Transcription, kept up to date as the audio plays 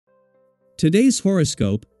Today's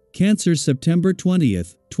horoscope, Cancer September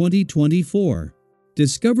 20th, 2024.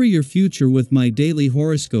 Discover your future with my daily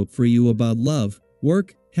horoscope for you about love,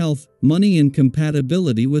 work, health, money and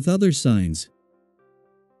compatibility with other signs.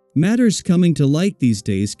 Matters coming to light these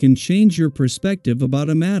days can change your perspective about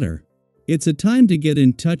a matter. It's a time to get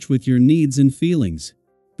in touch with your needs and feelings.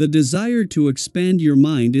 The desire to expand your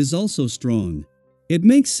mind is also strong. It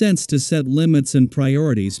makes sense to set limits and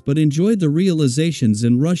priorities, but enjoy the realizations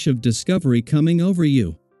and rush of discovery coming over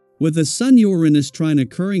you. With the Sun-Uranus trine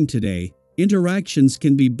occurring today, interactions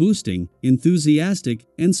can be boosting, enthusiastic,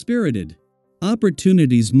 and spirited.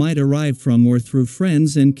 Opportunities might arrive from or through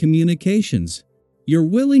friends and communications. You're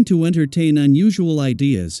willing to entertain unusual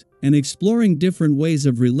ideas, and exploring different ways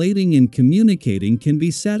of relating and communicating can be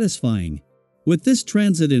satisfying. With this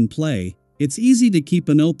transit in play, it's easy to keep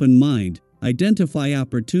an open mind, identify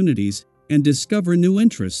opportunities, and discover new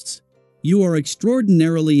interests. You are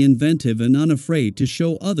extraordinarily inventive and unafraid to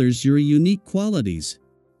show others your unique qualities.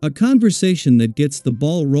 A conversation that gets the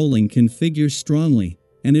ball rolling can figure strongly,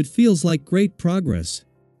 and it feels like great progress.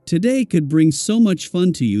 Today could bring so much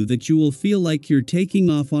fun to you that you will feel like you're taking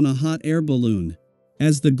off on a hot air balloon.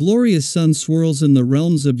 As the glorious sun swirls in the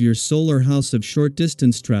realms of your solar house of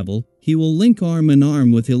short-distance travel, he will link arm in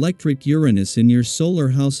arm with electric Uranus in your solar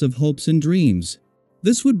house of hopes and dreams.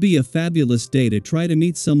 This would be a fabulous day to try to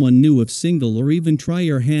meet someone new if single, or even try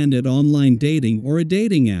your hand at online dating or a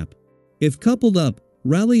dating app. If coupled up,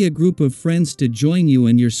 rally a group of friends to join you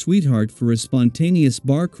and your sweetheart for a spontaneous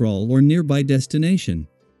bar crawl or nearby destination.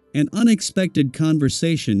 An unexpected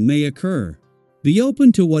conversation may occur. Be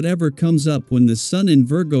open to whatever comes up when the Sun in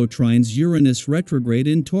Virgo trines Uranus retrograde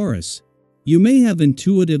in Taurus. You may have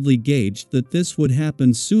intuitively gauged that this would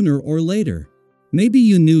happen sooner or later. Maybe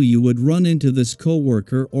you knew you would run into this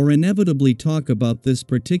coworker or inevitably talk about this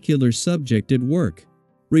particular subject at work.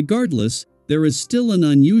 Regardless, there is still an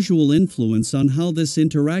unusual influence on how this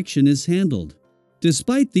interaction is handled.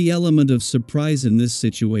 Despite the element of surprise in this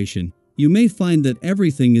situation, you may find that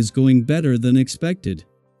everything is going better than expected.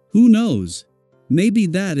 Who knows? Maybe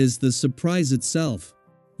that is the surprise itself.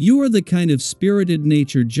 You are the kind of spirited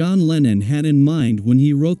nature John Lennon had in mind when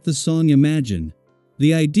he wrote the song Imagine.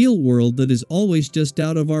 The ideal world that is always just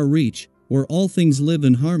out of our reach, where all things live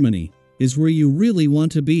in harmony, is where you really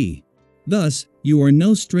want to be. Thus, you are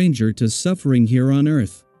no stranger to suffering here on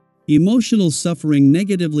Earth. Emotional suffering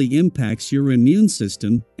negatively impacts your immune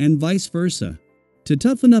system, and vice versa. To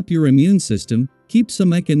toughen up your immune system, keep some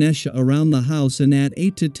echinacea around the house and add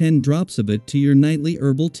 8 to 10 drops of it to your nightly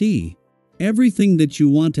herbal tea. Everything that you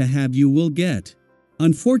want to have you will get.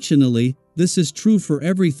 Unfortunately, this is true for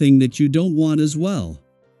everything that you don't want as well.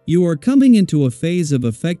 You are coming into a phase of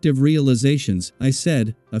effective realizations. I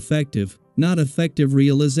said, effective, not effective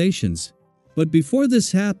realizations. But before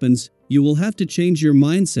this happens, you will have to change your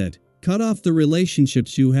mindset, cut off the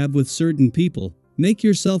relationships you have with certain people, make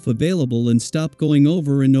yourself available and stop going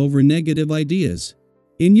over and over negative ideas.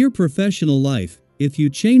 In your professional life, if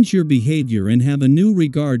you change your behavior and have a new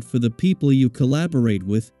regard for the people you collaborate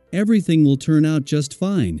with, everything will turn out just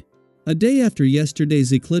fine. A day after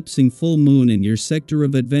yesterday's eclipsing full moon in your sector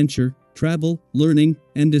of adventure, travel, learning,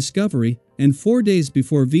 and discovery, and 4 days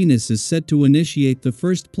before Venus is set to initiate the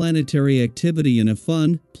first planetary activity in a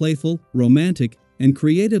fun, playful, romantic, and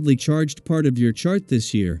creatively charged part of your chart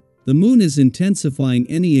this year, the moon is intensifying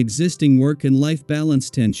any existing work and life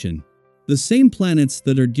balance tension. The same planets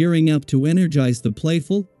that are gearing up to energize the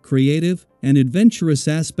playful, creative, and adventurous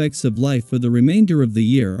aspects of life for the remainder of the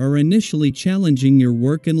year are initially challenging your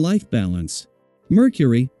work and life balance.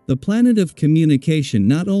 Mercury, the planet of communication,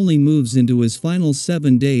 not only moves into his final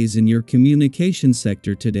 7 days in your communication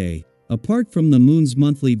sector today. Apart from the moon's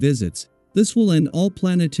monthly visits, this will end all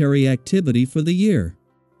planetary activity for the year.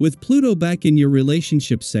 With Pluto back in your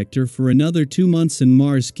relationship sector for another 2 months and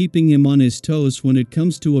Mars keeping him on his toes when it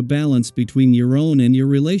comes to a balance between your own and your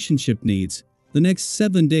relationship needs, the next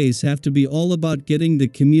 7 days have to be all about getting the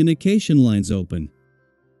communication lines open.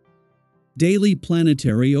 Daily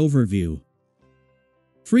Planetary Overview.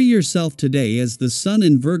 Free yourself today as the Sun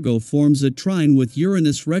in Virgo forms a trine with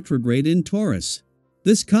Uranus retrograde in Taurus.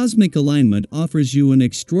 This cosmic alignment offers you an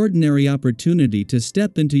extraordinary opportunity to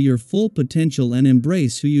step into your full potential and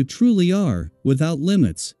embrace who you truly are, without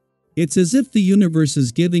limits. It's as if the universe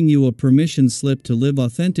is giving you a permission slip to live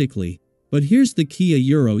authentically, but here's the key: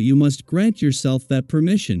 you must grant yourself that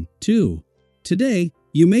permission, too. Today,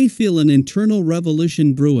 you may feel an internal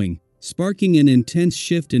revolution brewing, sparking an intense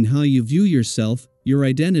shift in how you view yourself, your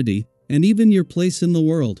identity, and even your place in the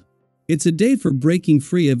world. It's a day for breaking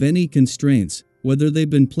free of any constraints, whether they've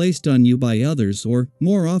been placed on you by others or,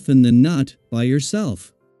 more often than not, by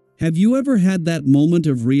yourself. Have you ever had that moment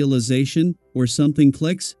of realization, where something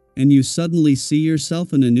clicks, and you suddenly see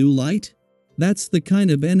yourself in a new light? That's the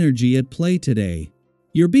kind of energy at play today.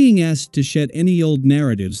 You're being asked to shed any old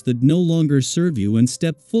narratives that no longer serve you and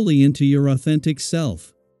step fully into your authentic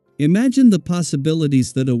self. Imagine the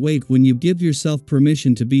possibilities that await when you give yourself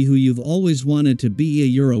permission to be who you've always wanted to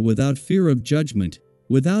be, without fear of judgment,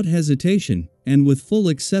 without hesitation, and with full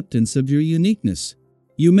acceptance of your uniqueness.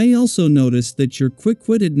 You may also notice that your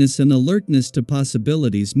quick-wittedness and alertness to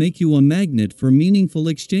possibilities make you a magnet for meaningful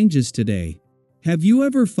exchanges today. Have you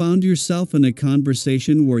ever found yourself in a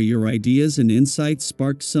conversation where your ideas and insights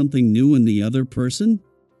sparked something new in the other person?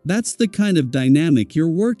 That's the kind of dynamic you're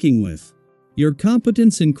working with. Your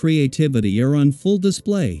competence and creativity are on full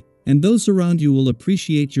display, and those around you will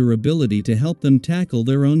appreciate your ability to help them tackle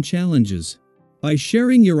their own challenges. By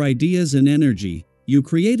sharing your ideas and energy, you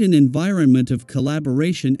create an environment of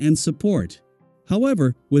collaboration and support.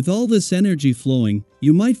 However, with all this energy flowing,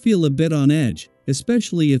 you might feel a bit on edge,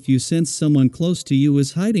 especially if you sense someone close to you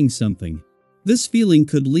is hiding something. This feeling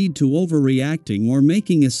could lead to overreacting or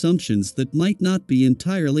making assumptions that might not be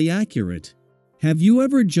entirely accurate. Have you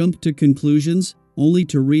ever jumped to conclusions, only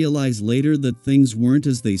to realize later that things weren't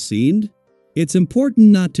as they seemed? It's important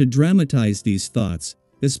not to dramatize these thoughts,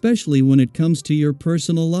 especially when it comes to your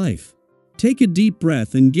personal life. Take a deep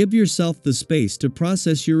breath and give yourself the space to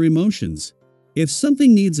process your emotions. If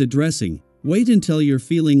something needs addressing, wait until you're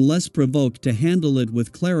feeling less provoked to handle it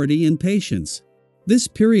with clarity and patience. This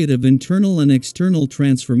period of internal and external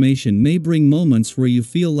transformation may bring moments where you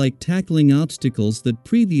feel like tackling obstacles that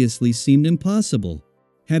previously seemed impossible.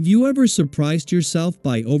 Have you ever surprised yourself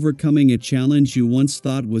by overcoming a challenge you once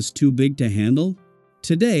thought was too big to handle?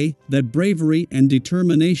 Today, that bravery and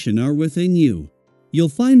determination are within you. You'll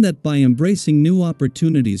find that by embracing new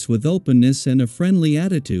opportunities with openness and a friendly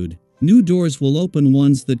attitude, new doors will open,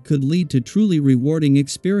 ones that could lead to truly rewarding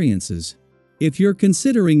experiences. If you're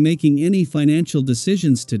considering making any financial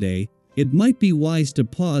decisions today, it might be wise to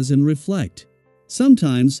pause and reflect.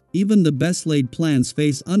 Sometimes, even the best-laid plans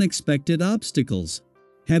face unexpected obstacles.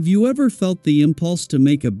 Have you ever felt the impulse to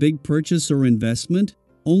make a big purchase or investment,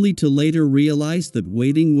 only to later realize that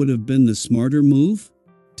waiting would have been the smarter move?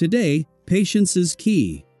 Today, patience is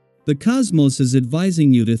key. The cosmos is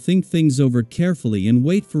advising you to think things over carefully and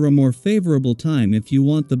wait for a more favorable time if you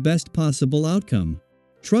want the best possible outcome.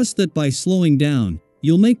 Trust that by slowing down,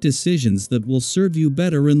 you'll make decisions that will serve you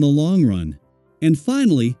better in the long run. And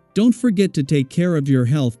finally, don't forget to take care of your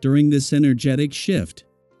health during this energetic shift.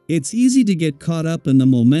 It's easy to get caught up in the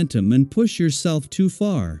momentum and push yourself too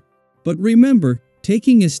far. But remember,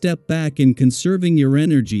 taking a step back and conserving your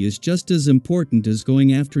energy is just as important as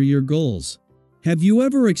going after your goals. Have you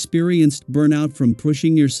ever experienced burnout from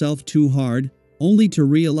pushing yourself too hard, only to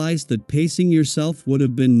realize that pacing yourself would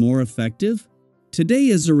have been more effective? Today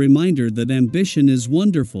is a reminder that ambition is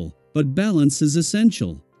wonderful, but balance is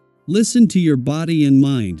essential. Listen to your body and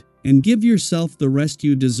mind, and give yourself the rest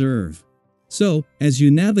you deserve. So, as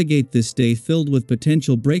you navigate this day filled with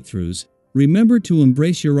potential breakthroughs, remember to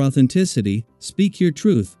embrace your authenticity, speak your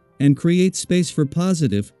truth, and create space for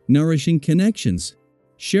positive, nourishing connections.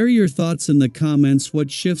 Share your thoughts in the comments. What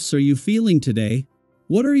shifts are you feeling today?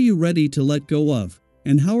 What are you ready to let go of?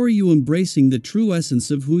 And how are you embracing the true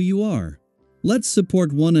essence of who you are? Let's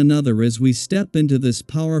support one another as we step into this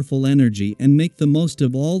powerful energy and make the most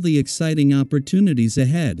of all the exciting opportunities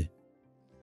ahead.